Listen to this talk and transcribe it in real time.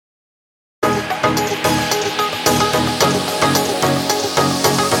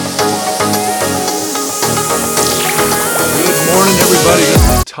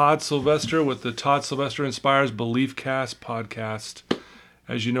Todd Sylvester with the Todd Sylvester Inspires Belief Cast podcast.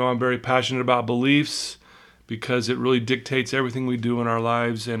 As you know, I'm very passionate about beliefs because it really dictates everything we do in our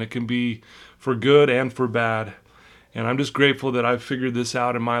lives, and it can be for good and for bad. And I'm just grateful that I've figured this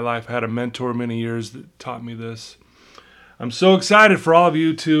out in my life. I had a mentor many years that taught me this. I'm so excited for all of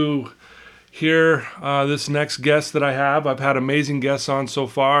you to hear this next guest that I have. I've had amazing guests on so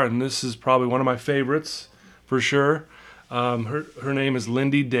far, and this is probably one of my favorites for sure. Her name is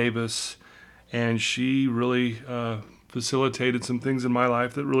Lindy Davis, and she really facilitated some things in my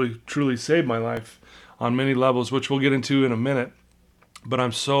life that really truly saved my life on many levels, which we'll get into in a minute. But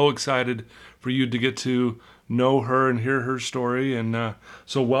I'm so excited for you to get to know her and hear her story, and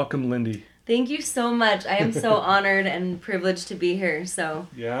so welcome, Lindy. Thank you so much. I am so honored and privileged to be here. So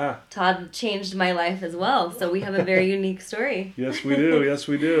yeah, Todd changed my life as well. So we have a very unique story. Yes, we do. Yes,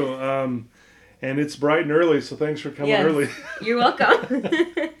 we do. And it's bright and early, so thanks for coming early. You're welcome.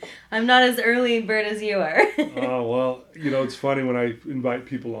 I'm not as early bird as you are. Oh, well, it's funny when I invite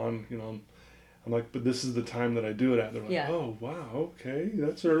people on, I'm like, but this is the time that I do it at. They're like, oh, wow, okay,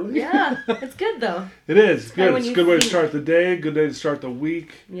 that's early. Yeah, it's good though. It is. It's good. It's a good way to start the day, good day to start the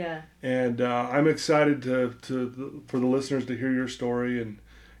week. Yeah. And I'm excited for the listeners to hear your story, and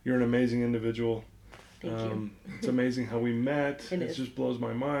you're an amazing individual. Thank you. It's amazing how we met. It just blows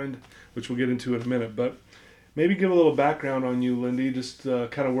my mind, which we'll get into in a minute. But maybe give a little background on you, Lindy, just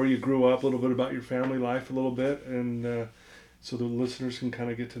kind of where you grew up, a little bit about your family life a little bit, and so the listeners can kind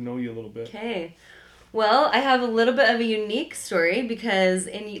of get to know you a little bit. Okay. Well, I have a little bit of a unique story because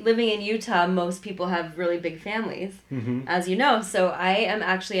living in Utah, most people have really big families, as you know. So I am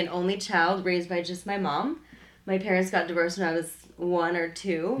actually an only child raised by just my mom. My parents got divorced when I was 1 or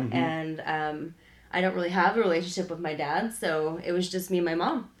 2, and I don't really have a relationship with my dad, so it was just me and my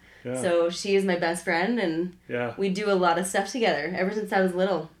mom. Yeah. So she is my best friend, and we do a lot of stuff together ever since I was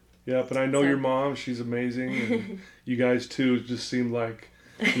little. Yeah, but I know your mom. She's amazing, and you guys, too, just seem like,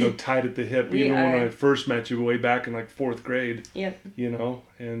 tight at the hip. Even when I first met you way back in, 4th grade. Yep.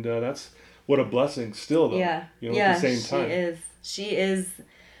 And that's, what a blessing still, though. Yeah. At the same time. She is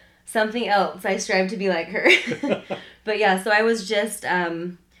something else. I strive to be like her. But yeah, so I was just...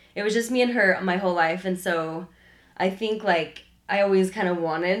 it was just me and her my whole life, and so I think I always kind of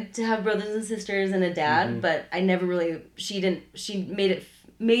wanted to have brothers and sisters and a dad, but I never really. She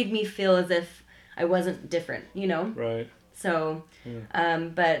made me feel as if I wasn't different, Right. So,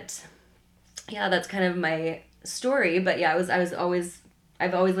 but yeah, that's kind of my story. But yeah,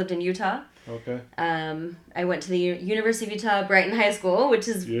 I've always lived in Utah. Okay. I went to the University of Utah, Brighton High School, which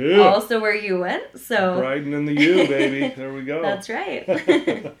is also where you went. So Brighton and the U, baby. There we go. That's right.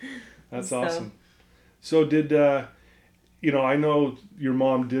 That's awesome. So did, I know your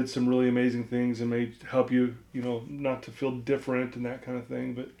mom did some really amazing things and may help you, not to feel different and that kind of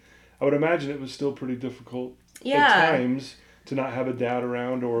thing. But I would imagine it was still pretty difficult at times to not have a dad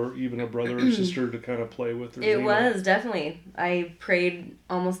around or even a brother or sister to kind of play with. It was, definitely. I prayed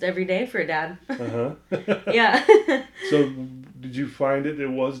almost every day for a dad. Uh-huh. Yeah. So did you find it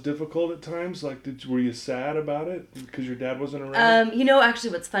was difficult at times? Were you sad about it because your dad wasn't around? Actually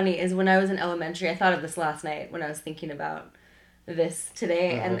what's funny is when I was in elementary, I thought of this last night when I was thinking about this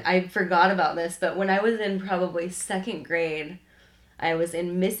today, and I forgot about this, but when I was in probably 2nd grade, I was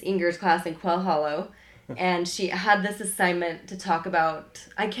in Miss Inger's class in Quail Hollow, and she had this assignment to talk about,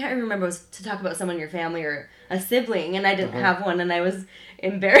 I can't remember, it was to talk about someone in your family or a sibling, and I didn't have one, and I was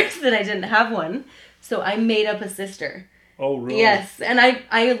embarrassed that I didn't have one, so I made up a sister. Oh, really? Yes, and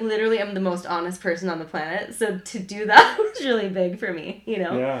I literally am the most honest person on the planet, so to do that was really big for me,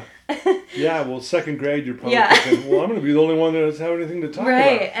 Yeah. Yeah, well, 2nd grade, you're probably thinking, well, I'm going to be the only one that doesn't have anything to talk about.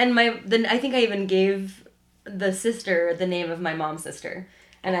 Right, and I think I even gave the sister the name of my mom's sister.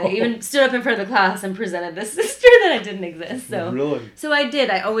 And I even stood up in front of the class and presented this sister that I didn't exist. So really? So I did.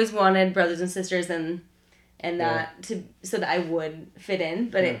 I always wanted brothers and sisters and that so that I would fit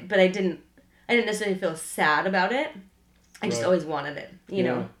in, but I didn't necessarily feel sad about it. I just always wanted it, you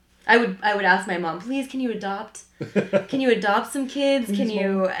know. I would ask my mom, please, can you adopt some kids? Please, can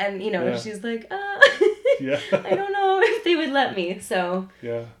you, Mom. And she's like, I don't know if they would let me. So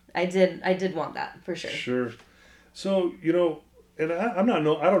I did want that for sure. Sure. So, and I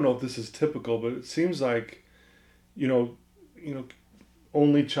don't know if this is typical, but it seems like,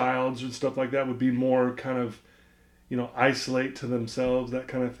 only childs and stuff like that would be more kind of, isolate to themselves, that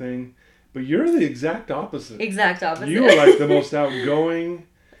kind of thing. But you're the exact opposite. Exact opposite. You are the most outgoing.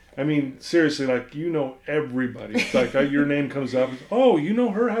 I mean, seriously, everybody. It's your name comes up. Oh, you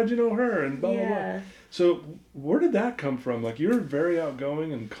know her? How'd you know her? And blah, blah, blah. So where did that come from? You're very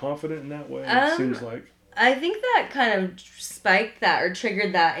outgoing and confident in that way, it seems like. I think that kind of spiked that or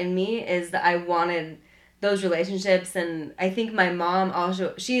triggered that in me is that I wanted those relationships. And I think my mom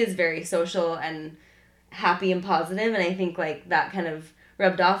also, she is very social and happy and positive, and I think like that kind of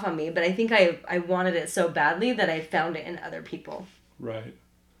rubbed off on me. But I think I wanted it so badly that I found it in other people. Right.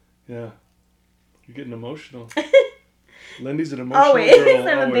 Yeah. You're getting emotional. Lindy's an emotional Always. girl.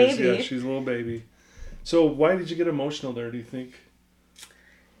 I'm a baby. Yeah, she's a little baby. So why did you get emotional there, do you think?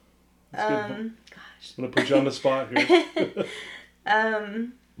 Gosh. I'm going to put you on the spot here. I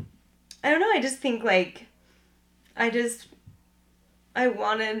don't know. I just think like I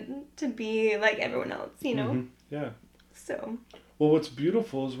wanted to be like everyone else, you know? Mm-hmm. Yeah. So. Well, what's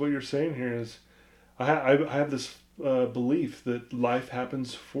beautiful is what you're saying here is I have this belief that life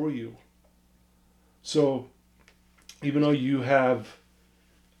happens for you. So even though you have,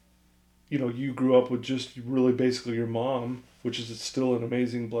 you grew up with just really basically your mom, which is still an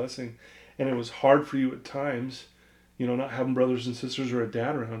amazing blessing, and it was hard for you at times, not having brothers and sisters or a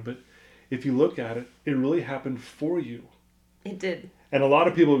dad around, but if you look at it, it really happened for you. It did. And a lot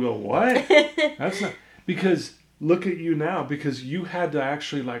of people go, what? That's not, because look at you now, because you had to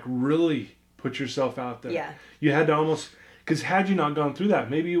actually like really put yourself out there. Yeah. You had to almost, because had you not gone through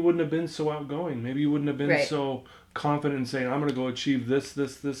that, maybe you wouldn't have been so outgoing. Maybe you wouldn't have been right. so confident in saying, I'm going to go achieve this,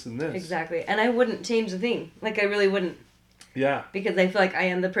 and this. Exactly. And I wouldn't change a thing. Like I really wouldn't. Yeah. Because I feel like I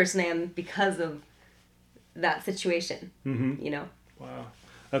am the person I am because of that situation. Mm-hmm. Wow.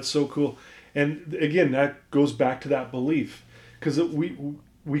 That's so cool. And again, that goes back to that belief. Because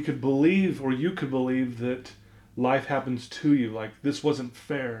we could believe, or you could believe that life happens to you. Like, this wasn't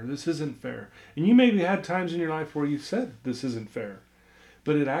fair. This isn't fair. And you maybe had times in your life where you said, this isn't fair.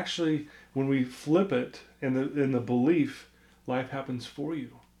 But it actually, when we flip it in the belief, life happens for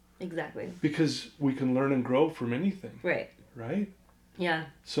you. Exactly. Because we can learn and grow from anything. Right. Right? Yeah.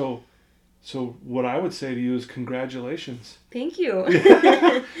 So what I would say to you is congratulations. Thank you.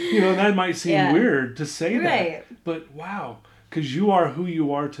 That might seem weird to say right. that. But wow. Because you are who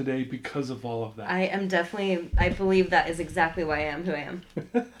you are today because of all of that. I believe that is exactly why I am who I am.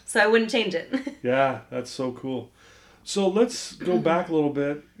 So I wouldn't change it. Yeah, that's so cool. So let's go back a little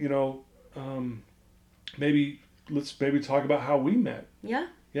bit, let's maybe talk about how we met. Yeah.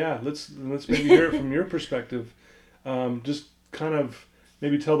 Yeah, let's maybe hear it from your perspective. Just kind of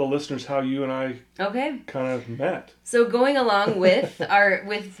maybe tell the listeners how you and I kind of met. So going along with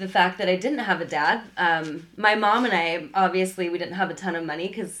the fact that I didn't have a dad, my mom and I, obviously we didn't have a ton of money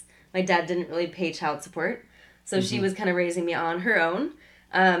because my dad didn't really pay child support. So she was kind of raising me on her own.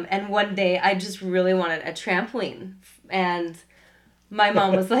 And one day I just really wanted a trampoline. And my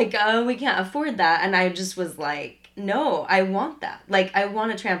mom was like, oh, we can't afford that. And I just was like, no, I want that. Like, I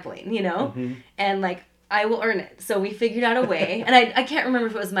want a trampoline, Mm-hmm. And like, I will earn it. So we figured out a way. And I can't remember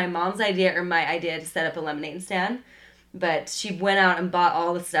if it was my mom's idea or my idea to set up a lemonade stand. But she went out and bought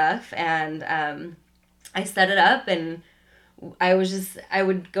all the stuff. And I set it up. And I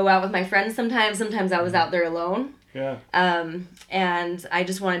would go out with my friends sometimes. Sometimes I was out there alone. Yeah. And I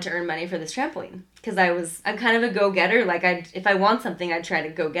just wanted to earn money for this trampoline. Because I'm kind of a go-getter. Like, if I want something, I'd try to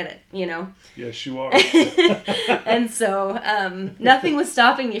go get it, Yes, you are. And so, nothing was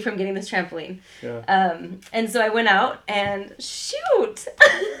stopping me from getting this trampoline. Yeah. And so I went out and, shoot!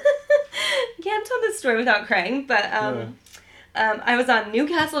 Can't tell this story without crying, but, I was on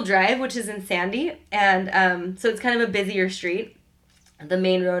Newcastle Drive, which is in Sandy. And, so it's kind of a busier street, the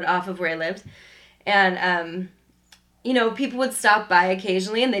main road off of where I lived. And, people would stop by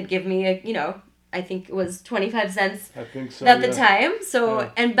occasionally and they'd give me I think it was 25 cents I think so, at the time. So,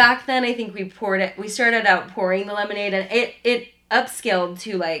 and back then I think we started out pouring the lemonade and it upscaled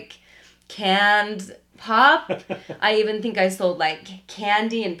to like canned pop. I even think I sold like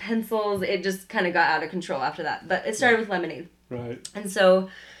candy and pencils. It just kind of got out of control after that. But it started with lemonade. Right. And so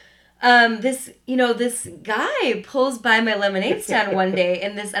this guy pulls by my lemonade stand one day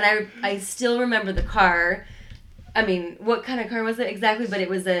and I still remember the car. I mean, what kind of car was it exactly? But it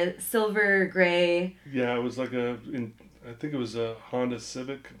was a silver gray. Yeah, it was like I think it was a Honda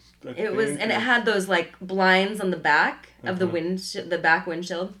Civic. And it had those like blinds on the back of the back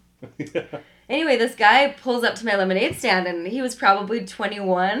windshield. Yeah. Anyway, this guy pulls up to my lemonade stand and he was probably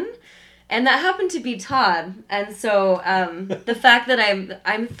 21. And that happened to be Todd. And so the fact that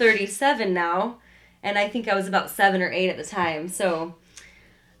I'm 37 now, and I think I was about 7 or 8 at the time. So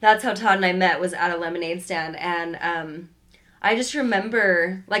that's how Todd and I met, was at a lemonade stand. And I just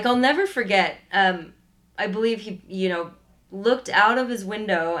remember, like, I'll never forget, I believe he, looked out of his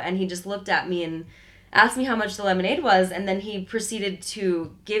window and he just looked at me and asked me how much the lemonade was. And then he proceeded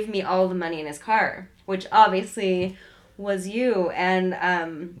to give me all the money in his car, which obviously was you.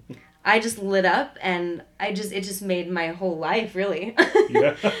 And I just lit up, and it just made my whole life, really.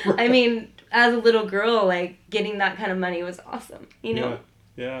 Yeah. I mean, as a little girl, like, getting that kind of money was awesome, you know?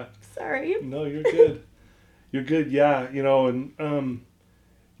 Yeah. Sorry. No, you're good. You're good. Yeah. And,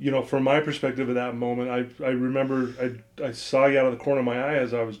 from my perspective at that moment, I remember I saw you out of the corner of my eye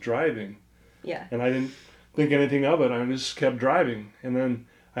as I was driving. Yeah. And I didn't think anything of it. I just kept driving. And then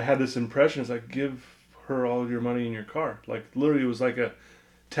I had this impression, it's like, give her all of your money in your car. Like, literally, it was like a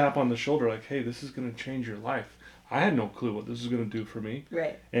tap on the shoulder, like, hey, this is going to change your life. I had no clue what this was going to do for me.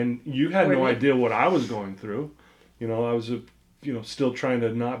 Right. And you had no idea what I was going through. I was, still trying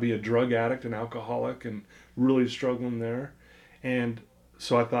to not be a drug addict and alcoholic and really struggling there. And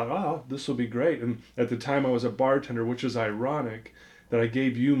so I thought, oh, this will be great. And at the time I was a bartender, which is ironic that I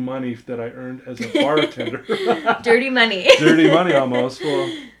gave you money that I earned as a bartender. Dirty money. Dirty money almost.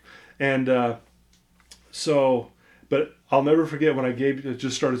 Well, and but I'll never forget when I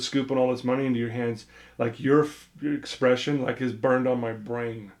just started scooping all this money into your hands, like your expression like is burned on my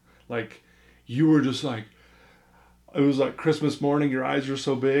brain. Like you were just like, it was like Christmas morning, your eyes were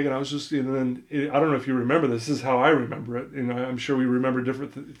so big, and I was just, and then, I don't know if you remember this is how I remember it. I'm sure we remember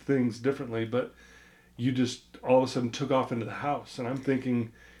different things differently, but you just all of a sudden took off into the house, and I'm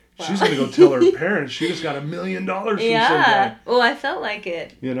thinking, she's going to go tell her parents she just got $1 million from some guy. Well, I felt like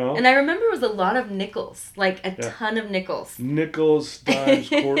it. And I remember it was a lot of nickels, like a ton of nickels. Nickels, dimes,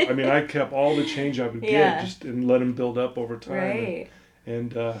 quarters. I mean, I kept all the change I would get just and let them build up over time. Right.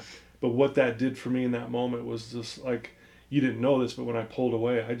 And but what that did for me in that moment was just like, you didn't know this, but when I pulled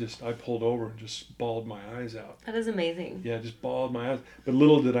away, I pulled over and just bawled my eyes out. That is amazing. Yeah, just bawled my eyes. But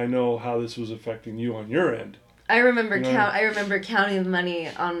little did I know how this was affecting you on your end. I remember counting the money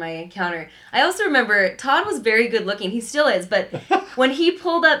on my counter. I also remember Todd was very good looking. He still is, but when he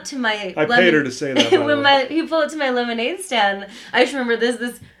pulled up to my paid her to say that. He pulled up to my lemonade stand, I just remember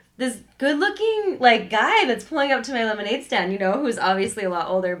this good looking like guy that's pulling up to my lemonade stand, who's obviously a lot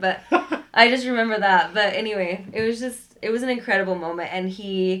older, but I just remember that. But anyway, it was an incredible moment, and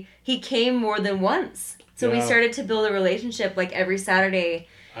he came more than once. So we started to build a relationship like every Saturday.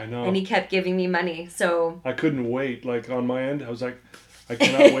 I know. And he kept giving me money, so... I couldn't wait. Like, on my end, I was like, I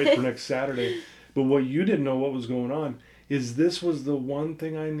cannot wait for next Saturday. But what you didn't know what was going on is this was the one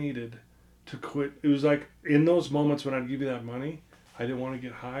thing I needed to quit. It was like, in those moments when I'd give you that money, I didn't want to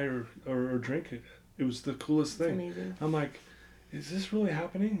get high or drink it. It was the coolest thing. That's amazing. I'm like, is this really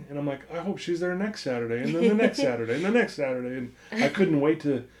happening? And I'm like, I hope she's there next Saturday, and then the next Saturday, and the next Saturday. And I couldn't wait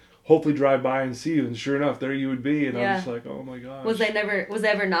to... hopefully drive by and see you, and sure enough, there you would be, and I was like, oh my gosh. Was I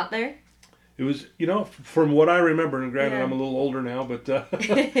ever not there? It was, from what I remember, and granted I'm a little older now, but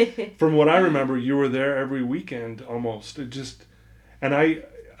from what I remember, you were there every weekend almost. And I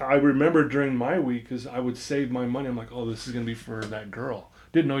remember during my week, because I would save my money, I'm like, oh, this is going to be for that girl.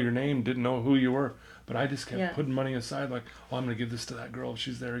 Didn't know your name, didn't know who you were, but I just kept putting money aside, like, oh, I'm going to give this to that girl if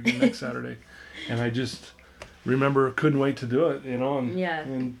she's there again next Saturday. And I just... remember, couldn't wait to do it, and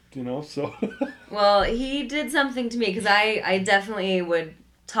so. Well, he did something to me, because I definitely would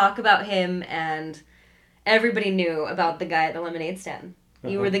talk about him, and everybody knew about the guy at the lemonade stand.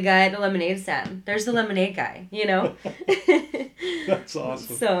 You were the guy at the lemonade stand. There's the lemonade guy, That's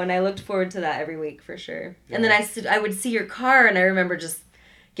awesome. So, and I looked forward to that every week for sure. Yeah. And then I would see your car, and I remember just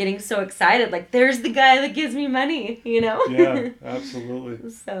getting so excited, like, there's the guy that gives me money, Yeah, absolutely.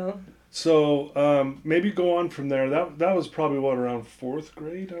 So maybe go on from there. That was probably around 4th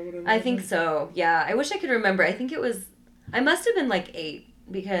grade, I would imagine. I think so. Yeah, I wish I could remember. I think I must have been like 8,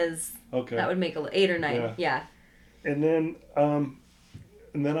 because that would make 8 or 9. Yeah. And then I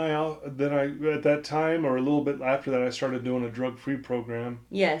at that time or a little bit after that I started doing a drug-free program.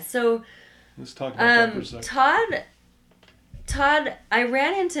 Yeah. So let's talk about that for a second. Todd. I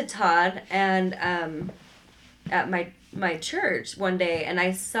ran into Todd and at my church one day, and I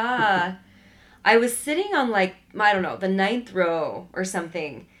was sitting on, like, I don't know, the 9th row or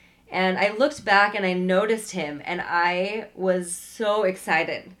something, and I looked back and I noticed him, and I was so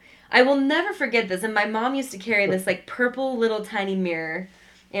excited. I will never forget this, and my mom used to carry this, like, purple little tiny mirror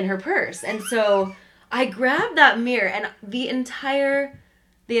in her purse, and so I grabbed that mirror, and the entire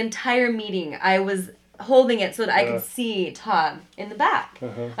meeting I was holding it so that I could see Todd in the back.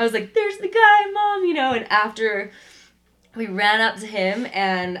 I was like, there's the guy, Mom, and after we ran up to him,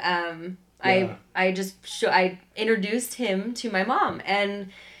 and I introduced him to my mom, and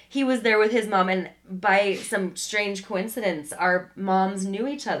he was there with his mom, and by some strange coincidence, our moms knew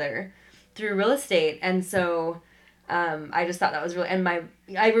each other through real estate, and so I just thought that was really, and I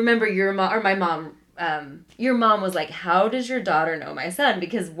remember your mom was like, how does your daughter know my son?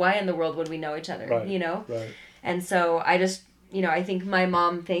 Because why in the world would we know each other, Right. And so I just I think my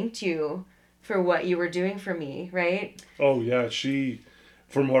mom thanked you for what you were doing for me, right? Oh yeah,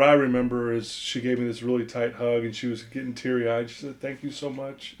 from what I remember, is she gave me this really tight hug, and she was getting teary eyed. She said, "Thank you so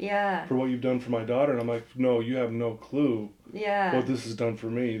much Yeah. for what you've done for my daughter." And I'm like, "No, you have no clue Yeah. what this has done for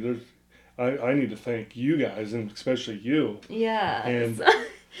me. I need to thank you guys, and especially you." Yeah. And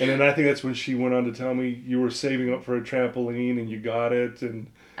and then I think that's when she went on to tell me you were saving up for a trampoline and you got it, and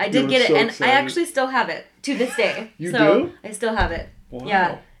I you did were get it, so and excited. I actually still have it to this day. You so do? I still have it. Wow.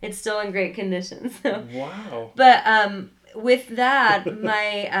 Yeah, it's still in great condition. So. Wow. But with that,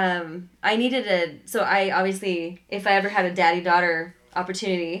 I needed so I obviously, if I ever had a daddy-daughter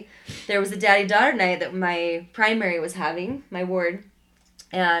opportunity, there was a daddy-daughter night that my primary was having, my ward,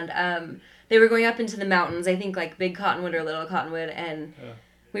 and they were going up into the mountains, I think like Big Cottonwood or Little Cottonwood, and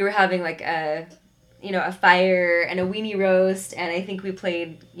we were having like a fire and a weenie roast, and I think we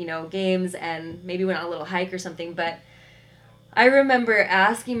played, games and maybe went on a little hike or something, but I remember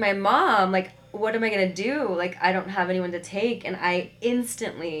asking my mom, like, what am I going to do? Like, I don't have anyone to take. And I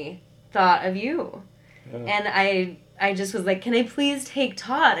instantly thought of you. Yeah. And I just was like, can I please take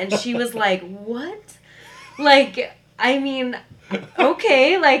Todd? And she was like, what? Like, I mean,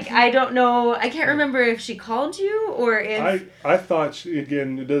 okay. Like, I don't know. I can't remember if she called you or if... I thought, it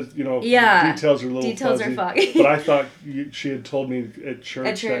does, yeah, details are a little details fuzzy. are foggy. But I thought she had told me at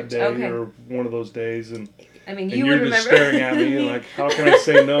church that day, okay. or one of those days. And I mean, you're just staring at me and like, how can I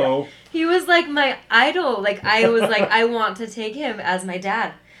say no? He was like my idol. Like, I was like, I want to take him as my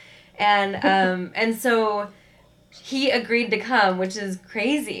dad. And so he agreed to come, which is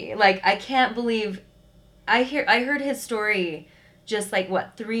crazy. Like, I can't believe I heard his story just like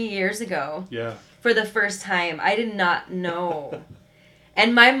 3 years ago. Yeah. For the first time. I did not know.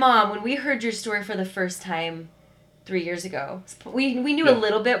 And my mom, when we heard your story for the first time 3 years ago, we knew a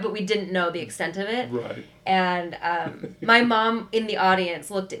little bit, but we didn't know the extent of it. Right. And my mom in the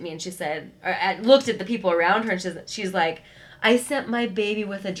audience looked at me and she said, looked at the people around her, and she's like, I sent my baby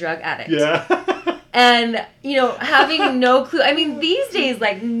with a drug addict. Yeah. And, having no clue. I mean, these days,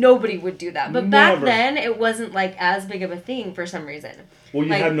 like, nobody would do that. But back then, it wasn't, like, as big of a thing for some reason. Well,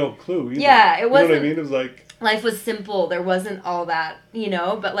 you had no clue either. Yeah, it wasn't. You know what I mean? It was like... Life was simple. There wasn't all that,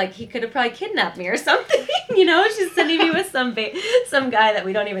 but, like, he could have probably kidnapped me or something, She's sending me with some guy that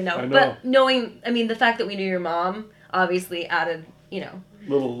we don't even know. I know. But knowing, I mean, the fact that we knew your mom obviously added,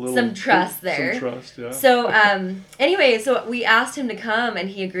 little some trust there. Some trust, yeah. So, anyway, so we asked him to come, and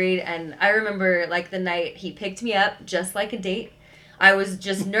he agreed, and I remember, like, the night he picked me up, just like a date. I was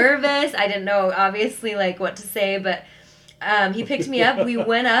just nervous. I didn't know, obviously, like, what to say, but he picked me up. We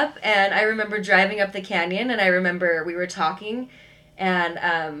went up, and I remember driving up the canyon, and I remember we were talking,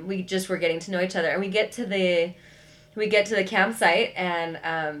 and we just were getting to know each other, and we get to the campsite,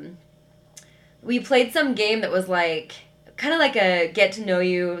 and we played some game that was, like... kind of like a get to know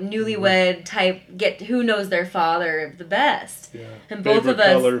you, newlywed type, who knows their father the best. Yeah. And favorite both of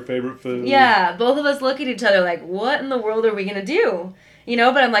us, color, favorite food. Yeah, both of us look at each other like, what in the world are we going to do?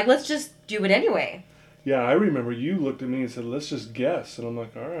 But I'm like, let's just do it anyway. Yeah, I remember you looked at me and said, let's just guess. And I'm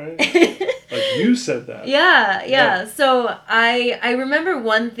like, all right. Like, you said that. Yeah. So I remember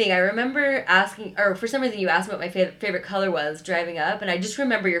one thing. I remember asking, or for some reason you asked me what my favorite color was driving up, and I just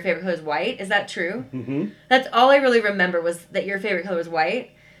remember your favorite color was white. Is that true? Mm-hmm. That's all I really remember, was that your favorite color was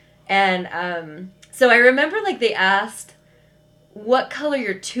white. And so I remember, like, they asked what color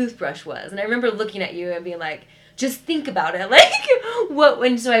your toothbrush was. And I remember looking at you and being like, just think about it. Like,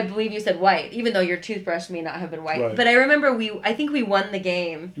 so I believe you said white, even though your toothbrush may not have been white. Right. But I remember I think we won the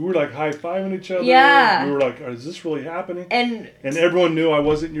game. You were like high-fiving each other. Yeah. We were like, is this really happening? And everyone knew I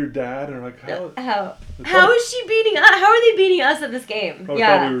wasn't your dad. And like, how is she beating us? How are they beating us at this game? Probably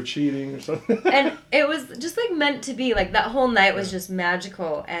thought we were cheating or something. And it was just like meant to be. Like, that whole night was just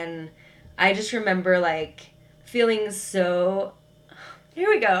magical. And I just remember, like, feeling so... Here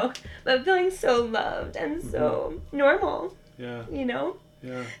we go. But feeling so loved and so normal. Yeah.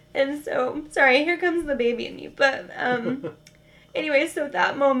 Yeah. And so, sorry, here comes the baby in me. But anyway, so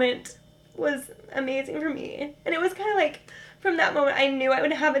that moment was amazing for me. And it was kind of like, from that moment, I knew I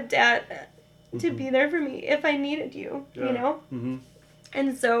would have a dad to be there for me if I needed you, Mm-hmm.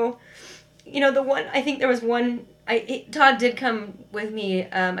 And so, I think there was one, Todd did come with me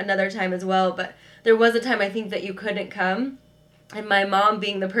another time as well, but there was a time I think that you couldn't come. And my mom,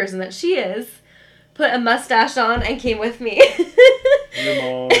 being the person that she is, put a mustache on and came with me. Your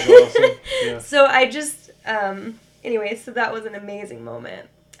mom was awesome. Yeah. So I just, anyway, so that was an amazing moment.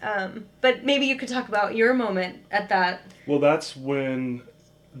 But maybe you could talk about your moment at that. Well, that's when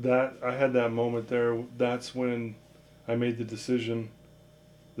I had that moment there. That's when I made the decision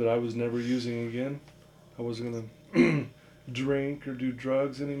that I was never using again. I wasn't going to drink or do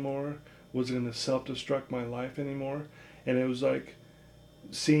drugs anymore. Wasn't going to self-destruct my life anymore. And it was like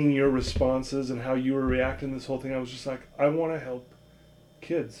seeing your responses and how you were reacting to this whole thing. I was just like, I want to help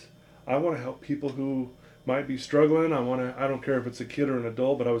kids. I want to help people who might be struggling. I don't care if it's a kid or an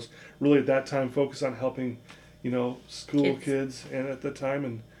adult, but I was really at that time focused on helping, school kids. And at the time,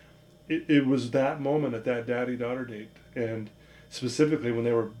 and it was that moment at that daddy-daughter date. And specifically when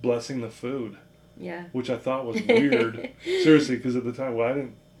they were blessing the food. Yeah. Which I thought was weird. Seriously, because at the time,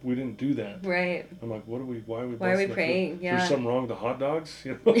 we didn't do that. Right. I'm like, why are we praying? Food? Yeah. There's something wrong with the hot dogs?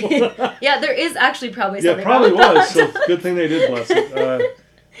 Yeah, there is actually probably something probably wrong with was. that. So good thing they did bless it.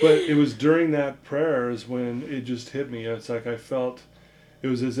 But it was during that prayer is when it just hit me. It's like I felt, it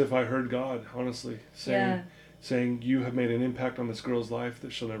was as if I heard God, honestly, saying, you have made an impact on this girl's life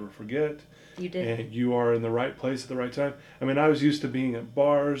that she'll never forget. You did. And you are in the right place at the right time. I mean, I was used to being at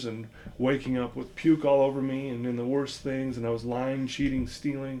bars and waking up with puke all over me and in the worst things, and I was lying, cheating,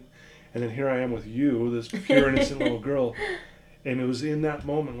 stealing. And then here I am with you, this pure, innocent little girl. And it was in that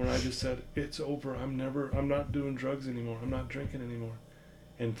moment when I just said, it's over. I'm not doing drugs anymore. I'm not drinking anymore.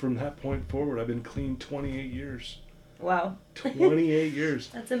 And from that point forward, I've been clean 28 years. Wow. 28 years.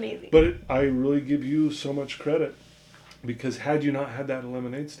 That's amazing. But I really give you so much credit, because had you not had that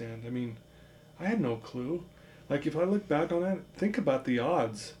lemonade stand, I mean, I had no clue. Like, if I look back on that, think about the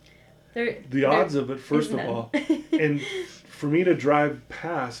odds. The odds of it, first of all. And for me to drive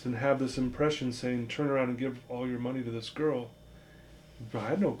past and have this impression saying, turn around and give all your money to this girl, I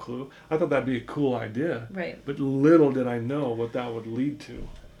had no clue. I thought that'd be a cool idea. Right. But little did I know what that would lead to.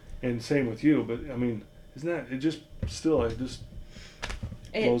 And same with you. But, I mean, isn't that, it just blows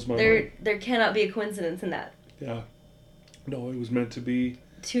my mind. There cannot be a coincidence in that. Yeah. No, it was meant to be.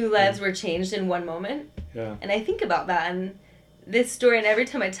 2 lives were changed in one moment. Yeah. And I think about that, and this story, and every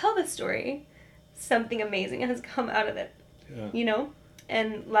time I tell this story, something amazing has come out of it. Yeah.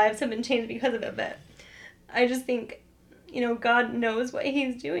 And lives have been changed because of it. But I just think, God knows what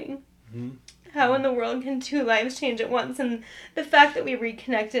he's doing. Mm-hmm. How in the world can 2 lives change at once? And the fact that we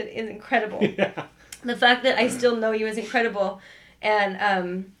reconnected is incredible. Yeah. The fact that I still know you is incredible.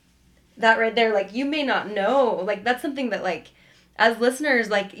 And that right there, like, you may not know, like, that's something that, like, as listeners,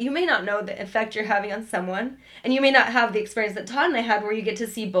 like, you may not know the effect you're having on someone, and you may not have the experience that Todd and I had where you get to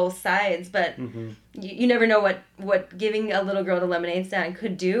see both sides, but you never know what giving a little girl the lemonade stand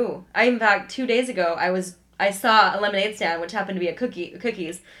could do. In fact, 2 days ago, I saw a lemonade stand, which happened to be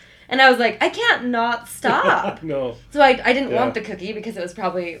cookies, and I was like, I can't not stop. No. So I didn't want the cookie because it was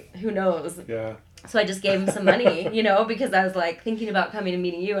probably, who knows. Yeah. So I just gave him some money, because I was, like, thinking about coming and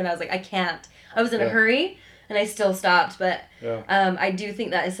meeting you, and I was like, I can't. I was in a hurry. And I still stopped, but I do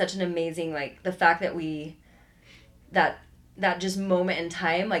think that is such an amazing, like, the fact that that just moment in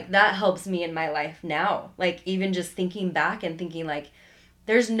time, like, that helps me in my life now. Like, even just thinking back and thinking, like,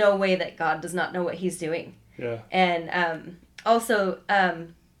 there's no way that God does not know what he's doing. Yeah. And also,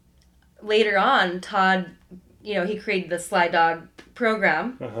 later on, Todd, he created the Sly Dog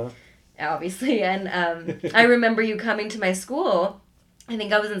program, obviously, and I remember you coming to my school. I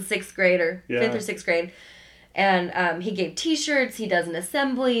think I was in 6th grade or 5th or 6th grade. And he gave T-shirts, he does an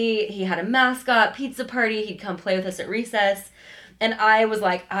assembly, he had a mascot, pizza party, he'd come play with us at recess. And I was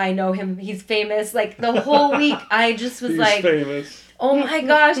like, I know him, he's famous. Like, the whole week, I just was He's famous. Oh my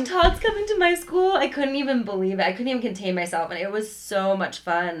gosh, Todd's coming to my school. I couldn't even believe it. I couldn't even contain myself. And it was so much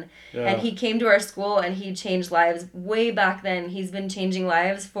fun. Yeah. And he came to our school and he changed lives way back then. He's been changing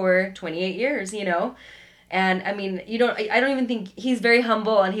lives for 28 years, And, I mean, I don't even think, he's very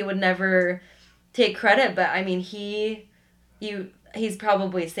humble and he would never take credit, but I mean, he's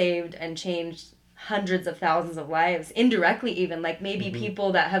probably saved and changed hundreds of thousands of lives indirectly, even, like, maybe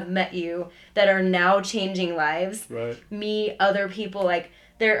people that have met you that are now changing lives. Right. Me, other people, like,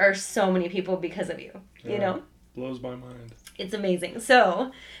 there are so many people because of you. Blows my mind. It's amazing.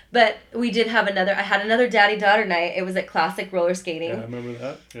 So, but I had another daddy-daughter night. It was at Classic Roller Skating. Yeah, I remember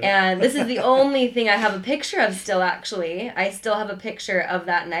that. Yeah. And this is the only thing I have a picture of still, actually. I still have a picture of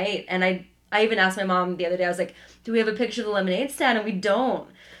that night, and I even asked my mom the other day, I was like, do we have a picture of the lemonade stand? And we don't.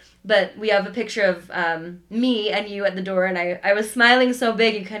 But we have a picture of me and you at the door, and I was smiling so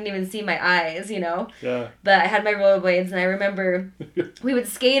big you couldn't even see my eyes, Yeah. But I had my rollerblades, and I remember we would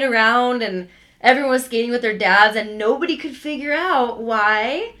skate around, and everyone was skating with their dads, and nobody could figure out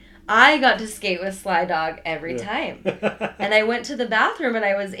why I got to skate with Sly Dog every time. And I went to the bathroom, and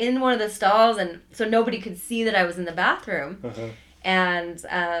I was in one of the stalls, and so nobody could see that I was in the bathroom. And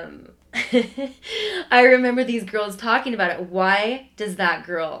I remember these girls talking about it. Why does that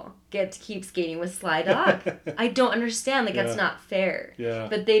girl get to keep skating with Sly Dog? I don't understand. Like, that's not fair. Yeah.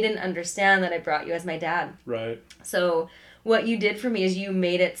 But they didn't understand that I brought you as my dad. Right. So what you did for me is you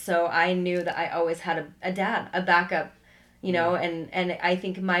made it so I knew that I always had a dad, a backup, you know, and I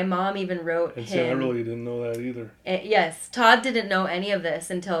think my mom even wrote and him. see, I really didn't know that either. Yes, Todd didn't know any of this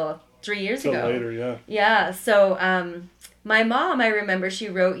until 3 years ago. Later, yeah. Yeah, so my mom, I remember she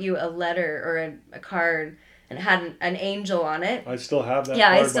wrote you a letter or a card and it had an angel on it. I still have that. Yeah,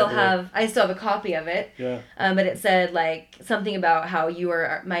 card, I still have a copy of it. Yeah. But it said like something about how you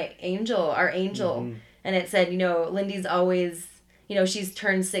are my angel, our angel, Mm-hmm. and it said, you know, Lindy's always, you know, she's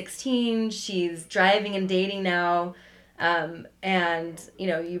turned 16, she's driving and dating now, and you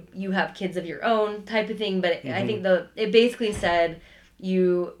know, you have kids of your own type of thing. But I think it basically said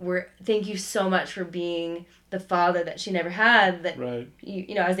thank you so much for being the father that she never had, that right.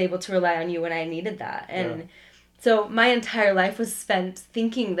 you know, I was able to rely on you when I needed that. And so my entire life was spent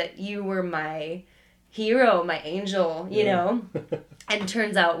thinking that you were my hero, my angel, you know. And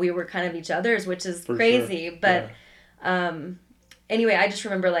turns out we were kind of each other's, which is For crazy. Sure. But anyway, I just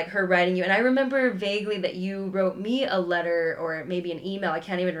remember like her writing you, and I remember vaguely that you wrote me a letter or maybe an email. I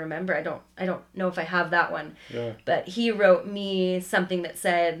can't even remember. I don't know if I have that one. Yeah. But he wrote me something that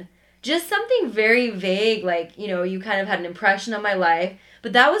said just something very vague, like, you know, you kind of had an impression on my life,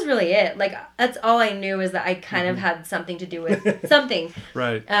 but that was really it. Like, that's all I knew, is that I kind of had something to do with something.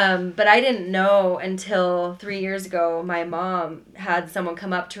 Right. But I didn't know until 3 years ago. My mom had someone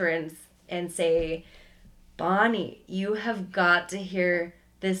come up to her and say, Bonnie, you have got to hear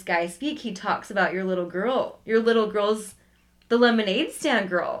this guy speak. He talks about your little girl's the lemonade stand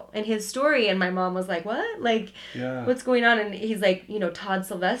girl and his story. And my mom was like, what? Like, what's going on? And he's like, you know, Todd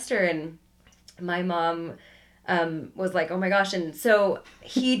Sylvester. And my mom was like, oh my gosh. And so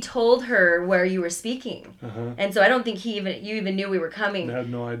he told her where you were speaking. And so I don't think you even knew we were coming. I had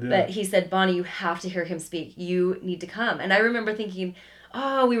no idea. But he said, Bonnie, you have to hear him speak. You need to come. And I remember thinking,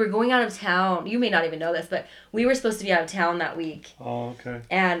 oh, we were going out of town. You may not even know this, but we were supposed to be out of town that week. Oh, okay.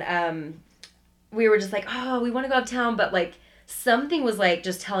 And we were just like, oh, we want to go out of town, but like something was like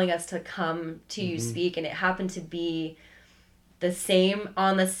just telling us to come to you speak, and it happened to be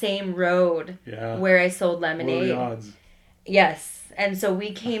on the same road where I sold lemonade. What are the odds? Yes. And so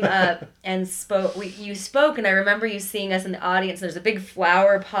we came up and spoke. You spoke, and I remember you seeing us in the audience. There's a big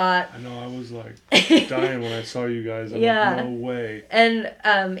flower pot. I know. I was like dying when I saw you guys. I'm like, no way. And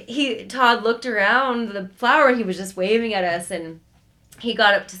Todd looked around the flower, and he was just waving at us. And he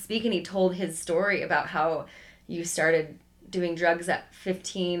got up to speak, and he told his story about how you started doing drugs at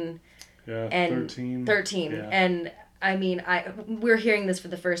 15. Yeah, and 13. Yeah. And I mean, we're hearing this for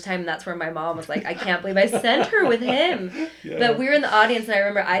the first time, and that's where my mom was like, I can't believe I sent her with him. But we were in the audience, and I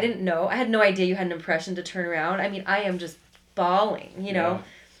remember I had no idea you had an impression to turn around. I mean, I am just bawling, you know?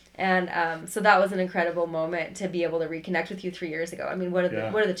 And so that was an incredible moment to be able to reconnect with you 3 years ago. I mean, what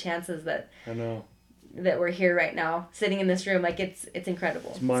are the chances that I know that we're here right now, sitting in this room? Like, it's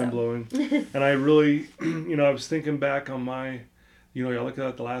incredible. It's mind-blowing. And I really, you know, I was thinking back on my, you know, I look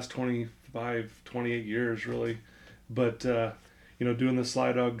at the last 25, 28 years, really. But, you know, doing the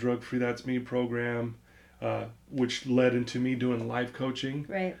Sly Dog Drug Free That's Me program, which led into me doing life coaching.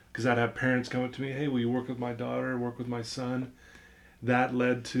 Right. Because I'd have parents come up to me, hey, will you work with my daughter, work with my son? That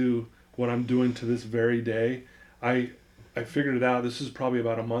led to what I'm doing to this very day. I figured it out. This is probably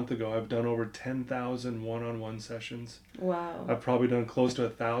about a month ago. I've done over 10,000 one-on-one sessions. Wow. I've probably done close to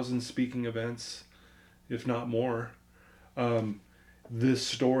 1,000 speaking events, if not more. This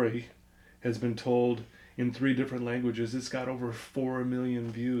story has been told in 3 different languages. It's got over 4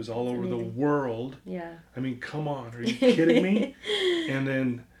 million views all over the world. Yeah. I mean, come on. Are you kidding me? And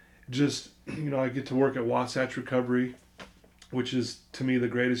then just, you know, I get to work at Wasatch Recovery, which is, to me, the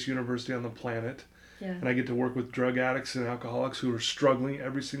greatest university on the planet. Yeah. And I get to work with drug addicts and alcoholics who are struggling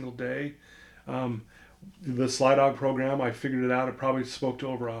every single day. The Sly Dog program, I figured it out. It probably spoke to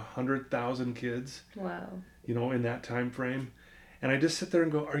over 100,000 kids. Wow. You know, in that time frame. And I just sit there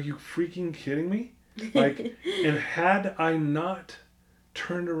and go, are you freaking kidding me? Like, and had I not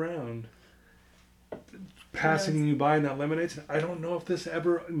turned around, passing you by in that lemonade stand, I don't know if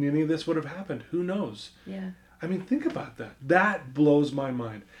any of this would have happened. Who knows? Yeah. I mean, think about that. That blows my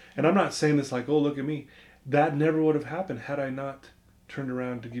mind. And I'm not saying this like, oh, look at me. That never would have happened had I not turned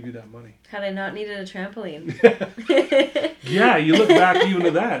around to give you that money. Had I not needed a trampoline. Yeah, you look back even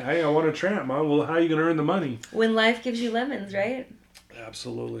to that. Hey, I want a tramp, Mom. Well, how are you going to earn the money? When life gives you lemons, right?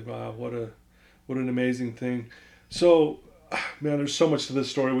 Absolutely. Wow, what an amazing thing. So, man, there's so much to this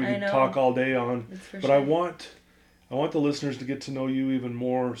story we could talk all day on. But sure. I want the listeners to get to know you even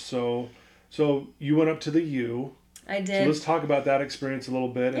more. So you went up to the U. I did. So let's talk about that experience a little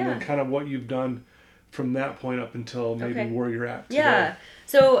bit, and then kind of what you've done from that point up until maybe where you're at today. Yeah.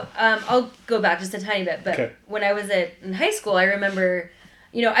 So I'll go back just a tiny bit, but when I was in high school, I remember,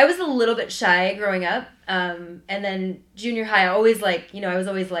 I was a little bit shy growing up, and then junior high, I was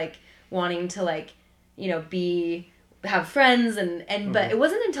always like wanting to have friends and but it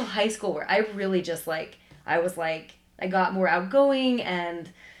wasn't until high school where I really just I got more outgoing and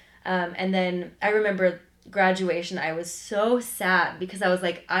then I remember graduation, I was so sad because I was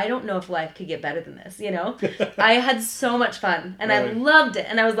like, I don't know if life could get better than this, I had so much fun and I loved it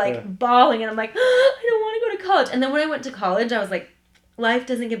and I was like bawling and I'm like, I don't want to go to college. And then when I went to college, I was like, life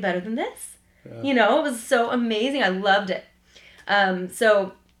doesn't get better than this. It was so amazing. I loved it.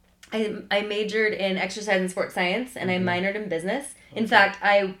 So I majored in exercise and sports science and I minored in business. In fact,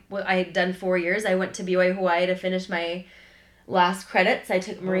 I had done 4 years. I went to BYU Hawaii to finish my last credits. I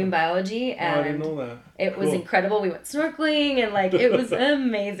took marine biology and I didn't know that. It was incredible. We went snorkeling and it was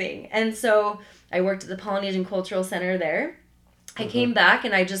amazing. And so I worked at the Polynesian Cultural Center there. I came back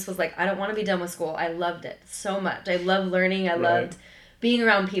and I just was like, I don't want to be done with school. I loved it so much. I loved learning. I loved being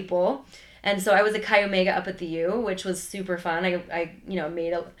around people. And so I was a Chi Omega up at the U, which was super fun.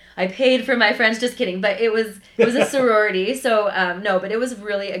 I paid for my friends, just kidding, but it was a sorority. So but it was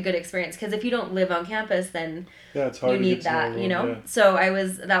really a good experience because if you don't live on campus, then it's hard you need that, Yeah. So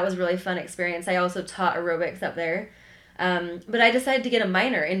that was really fun experience. I also taught aerobics up there. But I decided to get a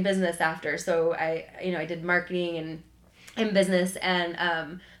minor in business after. So I did marketing and business.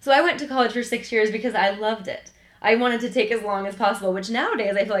 And so I went to college for 6 years because I loved it. I wanted to take as long as possible, which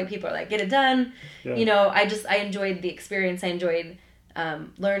nowadays I feel like people are like, get it done. Yeah. I enjoyed the experience. I enjoyed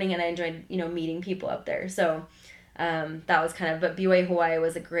learning and I enjoyed, meeting people up there. So that was but BYU Hawaii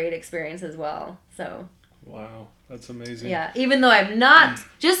was a great experience as well. So. Wow, that's amazing. Yeah, even though I'm not,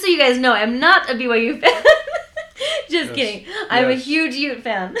 just so you guys know, I'm not a BYU fan. Just kidding. I'm a huge Ute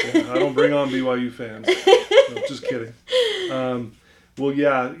fan. I don't bring on BYU fans. No, just kidding. Well,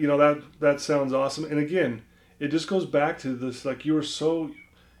 yeah, that sounds awesome. And again, it just goes back to this, like you're so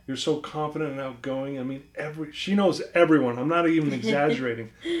confident and outgoing. I mean, she knows everyone. I'm not even exaggerating.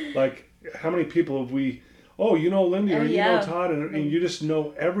 Like, how many people have we, Lindy, or you know Todd, and you just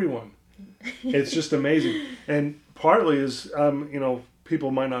know everyone. It's just amazing. And partly is, people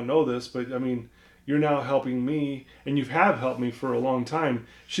might not know this, but I mean, you're now helping me, and you have helped me for a long time.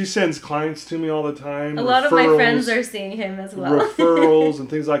 She sends clients to me all the time. A lot of my friends are seeing him as well. Referrals and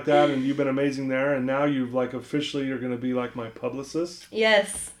things like that, and you've been amazing there. And now you've officially, you're going to be like my publicist.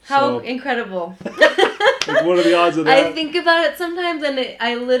 Yes. How incredible. What are the odds of that? I think about it sometimes, and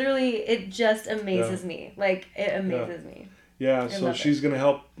it just amazes me. Like, it amazes me. Yeah, so she's going to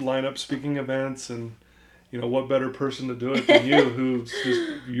help line up speaking events and... what better person to do it than you,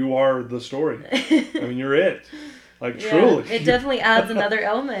 you are the story. I mean, you're it. Truly. It definitely adds another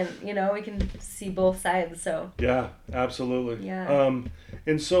element, we can see both sides, so. Yeah, absolutely. Yeah.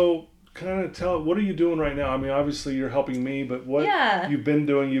 And so, kind of what are you doing right now? I mean, obviously you're helping me, but what you've been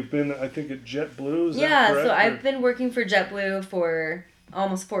doing, you've been, I think, at JetBlue, is that correct? So I've been working for JetBlue for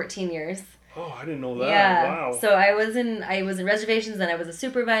almost 14 years. Oh, I didn't know that. Yeah. Wow. So I was in reservations, and I was a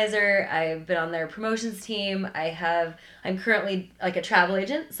supervisor. I've been on their promotions team. I'm currently like a travel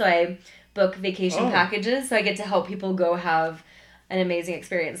agent, so I book vacation packages. So I get to help people go have an amazing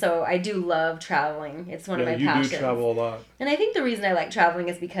experience. So I do love traveling. It's one of my passions. You do travel a lot. And I think the reason I like traveling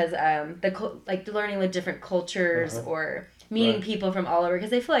is because learning the different cultures or meeting people from all over.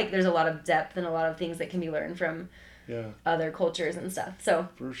 Because I feel like there's a lot of depth and a lot of things that can be learned from other cultures and stuff. So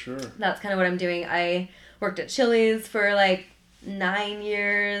for sure, that's kind of what I'm doing. I worked at Chili's for 9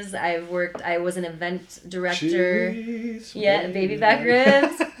 years. I was an event director. Jeez, baby back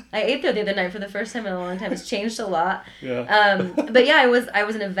ribs. I ate there the other night for the first time in a long time. It's changed a lot. Yeah. But I was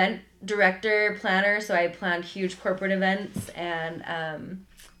an event director, planner, so I planned huge corporate events and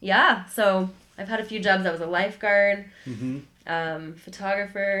so I've had a few jobs. I was a lifeguard.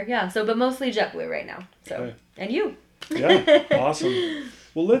 Photographer, but mostly JetBlue right now. So, and you. Yeah, awesome.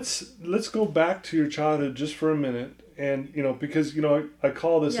 Well, let's go back to your childhood just for a minute, and because I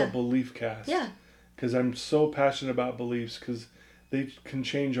call this a belief cast. Yeah. Because I'm so passionate about beliefs, because they can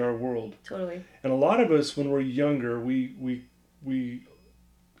change our world. Totally. And a lot of us, when we're younger, we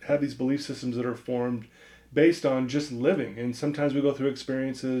have these belief systems that are formed based on just living, and sometimes we go through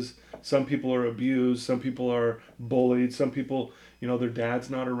experiences. Some people are abused, some people are bullied, some people, their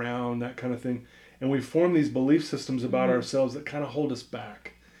dad's not around, that kind of thing. And we form these belief systems about ourselves that kind of hold us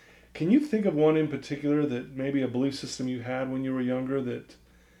back. Can you think of one in particular, that maybe a belief system you had when you were younger that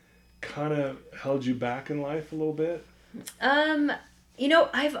kind of held you back in life a little bit?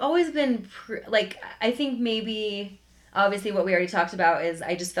 I've always been, I think maybe, obviously what we already talked about is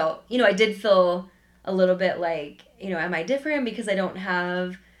I just felt, I did feel a little bit like, am I different because I don't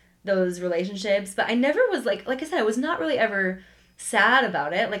have those relationships? But I never was like I said, I was not really ever sad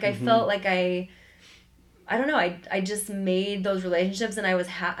about it. Like I felt like I don't know, I just made those relationships and I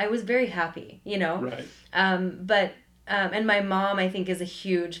was very happy, Right. But and my mom, I think, is a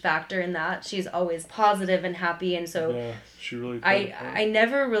huge factor in that. She's always positive and happy, and so Yeah, she really. I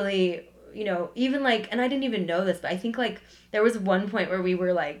never really, even like, and I didn't even know this, but I think like there was one point where we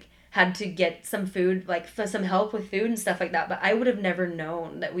were like had to get some food, like for some help with food and stuff like that. But I would have never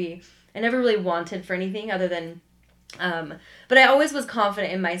known that I never really wanted for anything other than. But I always was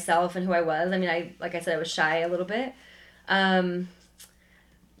confident in myself and who I was. I mean, like I said, I was shy a little bit. But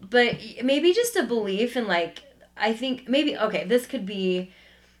maybe just a belief in like, I think maybe, okay, this could be,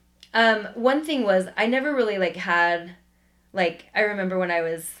 one thing was I never really like had, like, I remember when I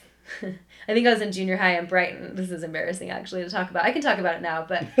was, I think I was in junior high in Brighton. This is embarrassing actually to talk about. I can talk about it now,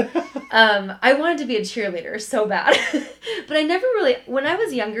 but I wanted to be a cheerleader so bad. But I never really, when I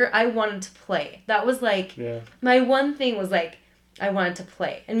was younger, I wanted to play. That was like, my one thing was like, I wanted to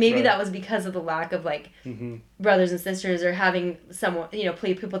play. And maybe that was because of the lack of like brothers and sisters or having someone,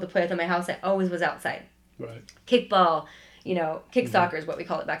 people to play with in my house. I always was outside. Right. Kickball, kick soccer is what we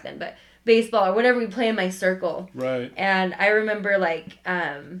called it back then, but baseball or whatever we play in my circle. Right. And I remember like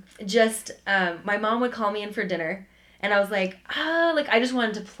my mom would call me in for dinner and I was like, I just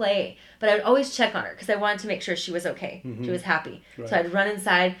wanted to play. But I would always check on her because I wanted to make sure she was okay. She was happy. Right. So I'd run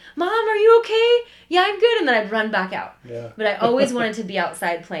inside, Mom, are you okay? Yeah, I'm good. And then I'd run back out. Yeah. But I always wanted to be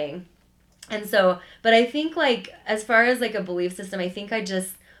outside playing. And so, but I think like, as far as like a belief system, I think I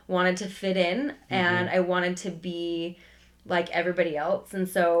just wanted to fit in and I wanted to be like everybody else. And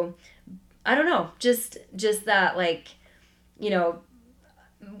so, I don't know, just that like,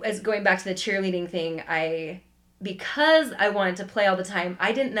 as going back to the cheerleading thing, because I wanted to play all the time,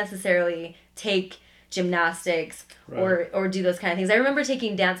 I didn't necessarily take gymnastics or do those kind of things. I remember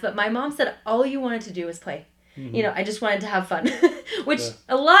taking dance, but my mom said all you wanted to do was play. I just wanted to have fun, which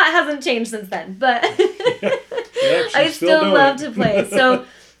a lot hasn't changed since then, but I still love to play. So,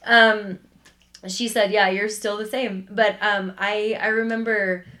 she said, yeah, you're still the same. But I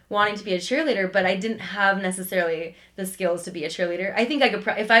remember wanting to be a cheerleader, but I didn't have necessarily the skills to be a cheerleader. I think I could,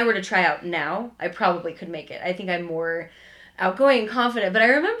 if I were to try out now, I probably could make it. I think I'm more outgoing and confident. But I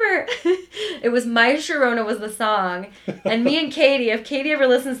remember it was My Sharona was the song. And me and Katie, if Katie ever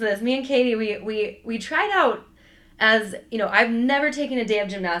listens to this, me and Katie, we tried out as, I've never taken a day of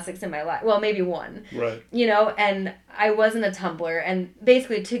gymnastics in my life. Well, maybe one. Right. And I wasn't a tumbler. And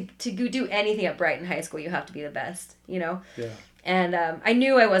basically to do anything at Brighton High School, you have to be the best, Yeah. And I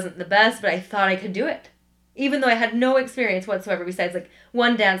knew I wasn't the best, but I thought I could do it. Even though I had no experience whatsoever besides like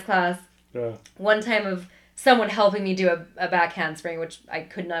one dance class, one time of someone helping me do a back handspring, which I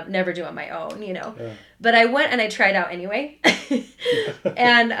could never do on my own, Yeah. But I went and I tried out anyway.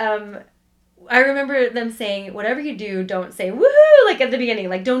 And I remember them saying, whatever you do, don't say woohoo like at the beginning.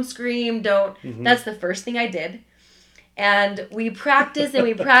 Like don't scream, don't. That's the first thing I did. And we practiced and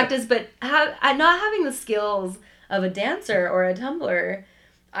we practiced, but not having the skills of a dancer or a tumbler,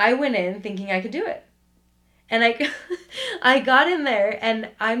 I went in thinking I could do it. And I got in there, and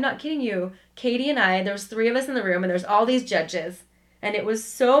I'm not kidding you, Katie and I, there was 3 of us in the room, and there's all these judges. And it was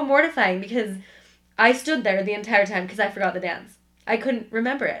so mortifying because I stood there the entire time because I forgot the dance. I couldn't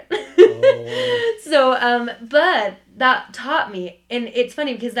remember it. So, but that taught me, and it's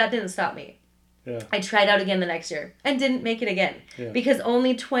funny because that didn't stop me. Yeah. I tried out again the next year and didn't make it again because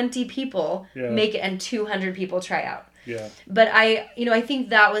only 20 people make it and 200 people try out. Yeah. But I think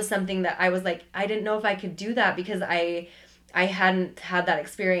that was something that I was like, I didn't know if I could do that because I hadn't had that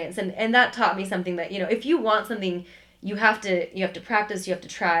experience. And that taught me something that, if you want something, you have to practice, you have to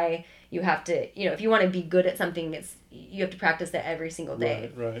try, you have to, if you want to be good at something, you have to practice it every single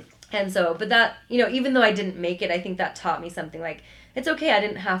day. Right. And so, but that, even though I didn't make it, I think that taught me something like, it's okay, I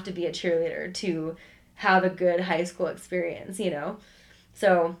didn't have to be a cheerleader to have a good high school experience,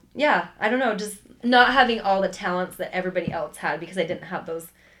 So, yeah, I don't know, just not having all the talents that everybody else had because I didn't have those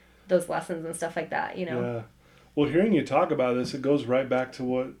lessons and stuff like that, Yeah. Well, hearing you talk about this, it goes right back to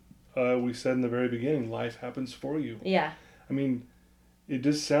what we said in the very beginning. Life happens for you. Yeah. I mean, it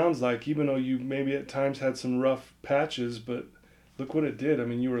just sounds like, even though you maybe at times had some rough patches, but look what it did. I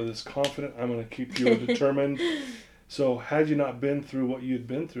mean, you were this confident, I'm going to keep you determined. So had you not been through what you'd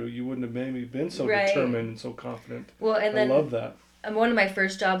been through, you wouldn't have maybe been so determined and so confident. Well, and then I love that. One of my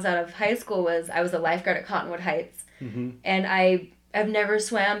first jobs out of high school was I was a lifeguard at Cottonwood Heights. And I've never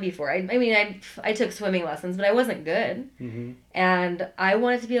swam before. I took swimming lessons, but I wasn't good. And I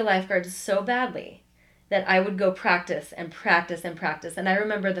wanted to be a lifeguard so badly that I would go practice and practice and practice. And I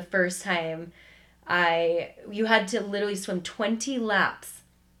remember the first time you had to literally swim 20 laps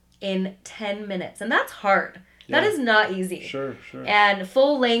in 10 minutes. And that's hard. That is not easy. Sure. And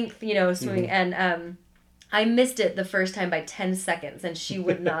full length, swimming. And I missed it the first time by 10 seconds, and she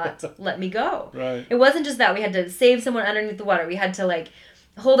would not let me go. Right. It wasn't just that. We had to save someone underneath the water. We had to,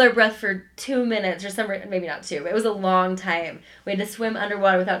 hold our breath for 2 minutes or maybe not 2, but it was a long time. We had to swim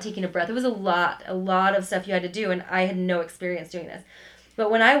underwater without taking a breath. It was a lot of stuff you had to do, and I had no experience doing this.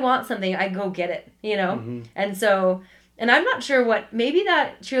 But when I want something, I go get it, And so, and I'm not sure maybe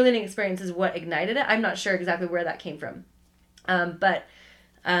that cheerleading experience is what ignited it. I'm not sure exactly where that came from. But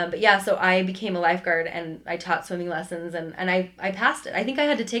yeah, so I became a lifeguard, and I taught swimming lessons, and I passed it. I think I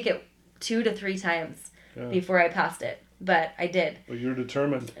had to take it 2 to 3 times before I passed it, but I did. But you're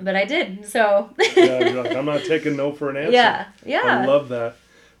determined. But I did, so. Yeah, you're like, I'm not taking no for an answer. Yeah. I love that.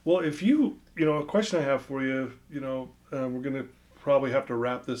 Well, if a question I have for you, we're going to probably have to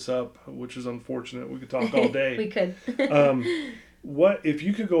wrap this up, which is unfortunate. We could talk all day. We could. What if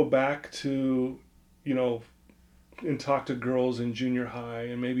you could go back to, and talk to girls in junior high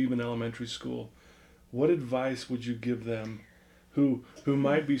and maybe even elementary school, what advice would you give them who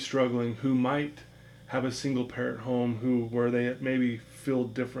might be struggling, who might have a single parent home, where they maybe feel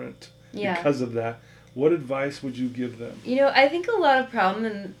different because of that? What advice would you give them? I think a lot of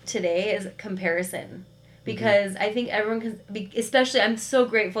problem today is comparison. Because I think everyone can, especially, I'm so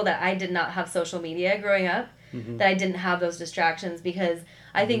grateful that I did not have social media growing up, that I didn't have those distractions, because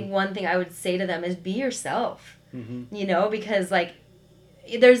I think one thing I would say to them is be yourself, because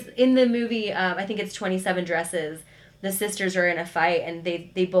there's, in the movie, I think it's 27 Dresses, the sisters are in a fight, and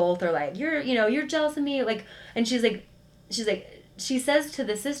they both are like, you're jealous of me, and she says to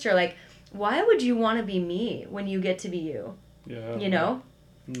the sister, why would you want to be me when you get to be you? Yeah.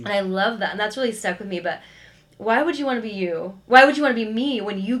 And I love that, and that's really stuck with me. But why would you want to be you? Why would you want to be me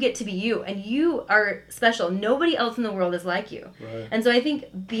when you get to be you? And you are special. Nobody else in the world is like you. Right. And so I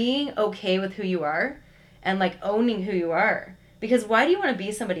think being okay with who you are and owning who you are. Because why do you want to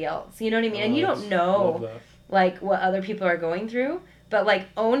be somebody else? You know what I mean? And you don't know what other people are going through. But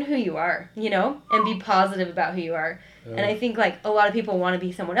own who you are, and be positive about who you are. Yeah. And I think a lot of people want to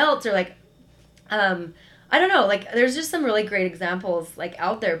be someone else, or I don't know, there's just some really great examples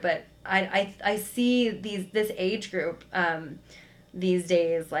out there, but I see this age group these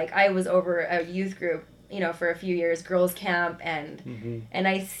days. I was over a youth group, for a few years, girls camp, and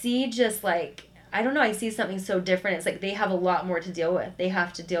I see just I don't know, I see something so different. It's they have a lot more to deal with. They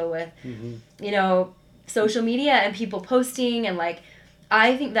have to deal with social media and people posting, and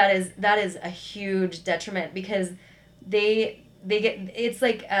I think that is a huge detriment, because they get, it's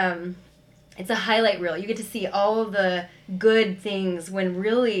it's a highlight reel. You get to see all of the good things when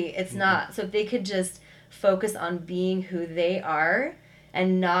really it's not. So if they could just focus on being who they are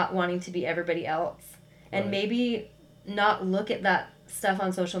and not wanting to be everybody else. And maybe not look at that stuff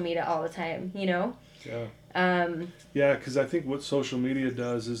on social media all the time, Yeah. Yeah, because I think what social media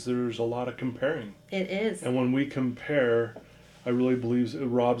does is there's a lot of comparing. It is. And when we compare, I really believe it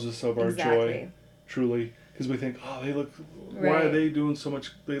robs us of our joy, truly. Because we think, they look, why are they doing so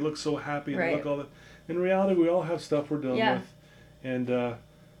much? They look so happy, and they look all that. In reality, we all have stuff we're dealing with. And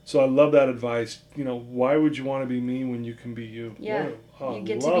so I love that advice. Why would you want to be me when you can be you? Yeah, you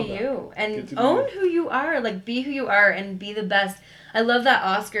get to be you. And own who you are. Be who you are and be the best. I love that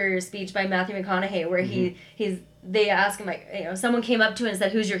Oscar speech by Matthew McConaughey, where they ask him, someone came up to him and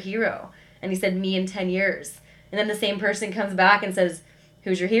said, who's your hero? And he said, me in 10 years. And then the same person comes back and says,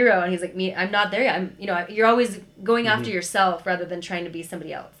 who's your hero? And he's like, me, I'm not there yet. You're always going after yourself rather than trying to be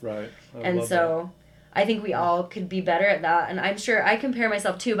somebody else. Right. And so I think we all could be better at that. And I'm sure I compare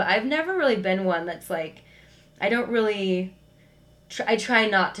myself too, but I've never really been one that's I don't really, I try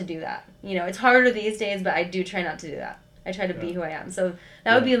not to do that. It's harder these days, but I do try not to do that. I try to be who I am. So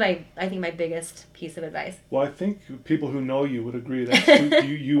that would be my biggest piece of advice. Well, I think people who know you would agree that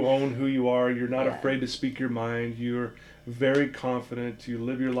you own who you are. You're not afraid to speak your mind. You're very confident. You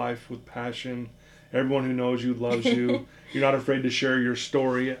live your life with passion. Everyone who knows you loves you. You're not afraid to share your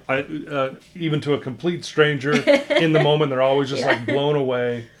story, even to a complete stranger. In the moment, they're always just blown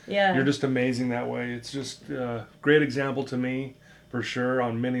away. Yeah. You're just amazing that way. It's just a great example to me, for sure,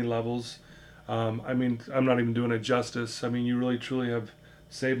 on many levels. I'm not even doing it justice. You really, truly have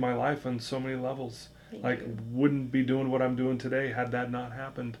saved my life on so many levels. Thank you. Wouldn't be doing what I'm doing today had that not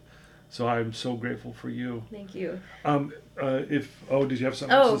happened. So I'm so grateful for you. Thank you. Did you have something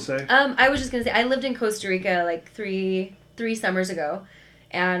else to say? I was just going to say, I lived in Costa Rica three summers ago,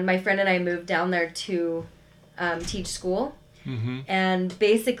 and my friend and I moved down there to teach school. Mm-hmm. And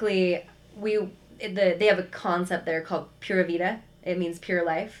basically, they have a concept there called Pura Vida, It means pure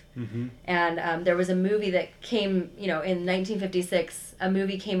life. Mm-hmm. And there was a movie that came, in 1956, a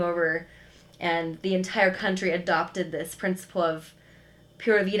movie came over and the entire country adopted this principle of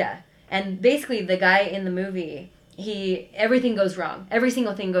pura vida. And basically the guy in the movie, everything goes wrong. Every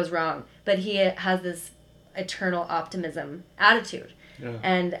single thing goes wrong. But he has this eternal optimism attitude. Yeah.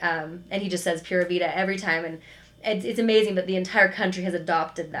 And he just says pura vida every time. And it's amazing, but the entire country has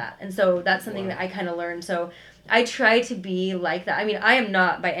adopted that. And so that's something that I kind of learned. So I try to be like that. I mean, I am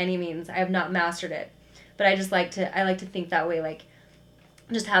not by any means, I have not mastered it, but I like to think that way, like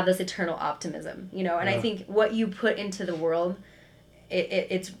just have this eternal optimism, and I think what you put into the world,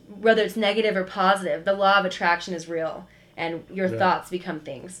 it's whether it's negative or positive, the law of attraction is real and your thoughts become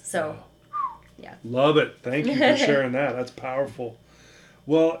things. So yeah. Love it. Thank you for sharing that. That's powerful.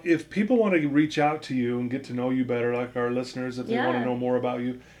 Well, if people want to reach out to you and get to know you better, like our listeners, if they want to know more about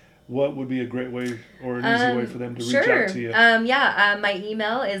you, what would be a great way or an easy way for them to reach out to you? My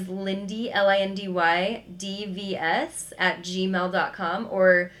email is Lindy, LINDYDVS @gmail.com,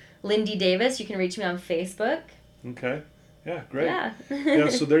 or Lindy Davis. You can reach me on Facebook. Okay. Yeah, great. Yeah.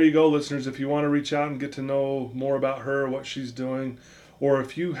 So there you go, listeners. If you want to reach out and get to know more about her, what she's doing, or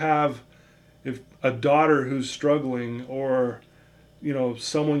if you have a daughter who's struggling, or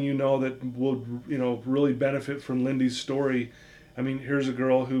someone that would really benefit from Lindy's story. I mean, here's a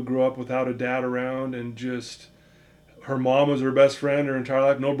girl who grew up without a dad around, and just her mom was her best friend her entire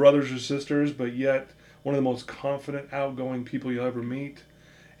life, no brothers or sisters, but yet one of the most confident, outgoing people you'll ever meet.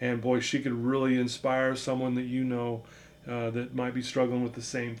 And boy, she could really inspire someone that that might be struggling with the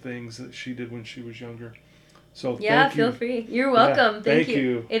same things that she did when she was younger. So feel free. You're welcome. Yeah, thank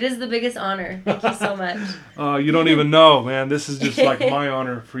you. It is the biggest honor. Thank you so much. You don't even know, man. This is just like my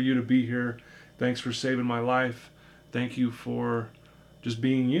honor for you to be here. Thanks for saving my life. Thank you for just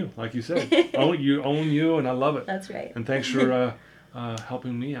being you, like you said. Own you, and I love it. That's right. And thanks for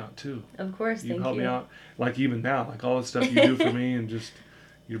helping me out too. Of course, you help me out, like even now, like all the stuff you do for me, and just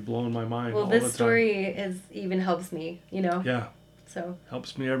you're blowing my mind. Well, all the this time. story even helps me, Yeah. So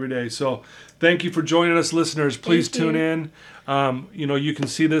helps me every day. So thank you for joining us, listeners. Please tune in. You can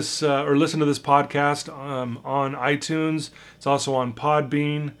see this or listen to this podcast on iTunes. It's also on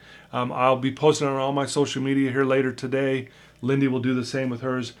Podbean. I'll be posting on all my social media here later today. Lindy will do the same with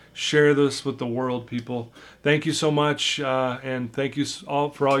hers. Share this with the world, people. Thank you so much, and thank you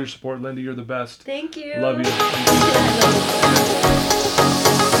all for all your support, Lindy. You're the best. Thank you. Love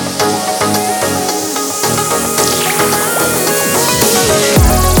you.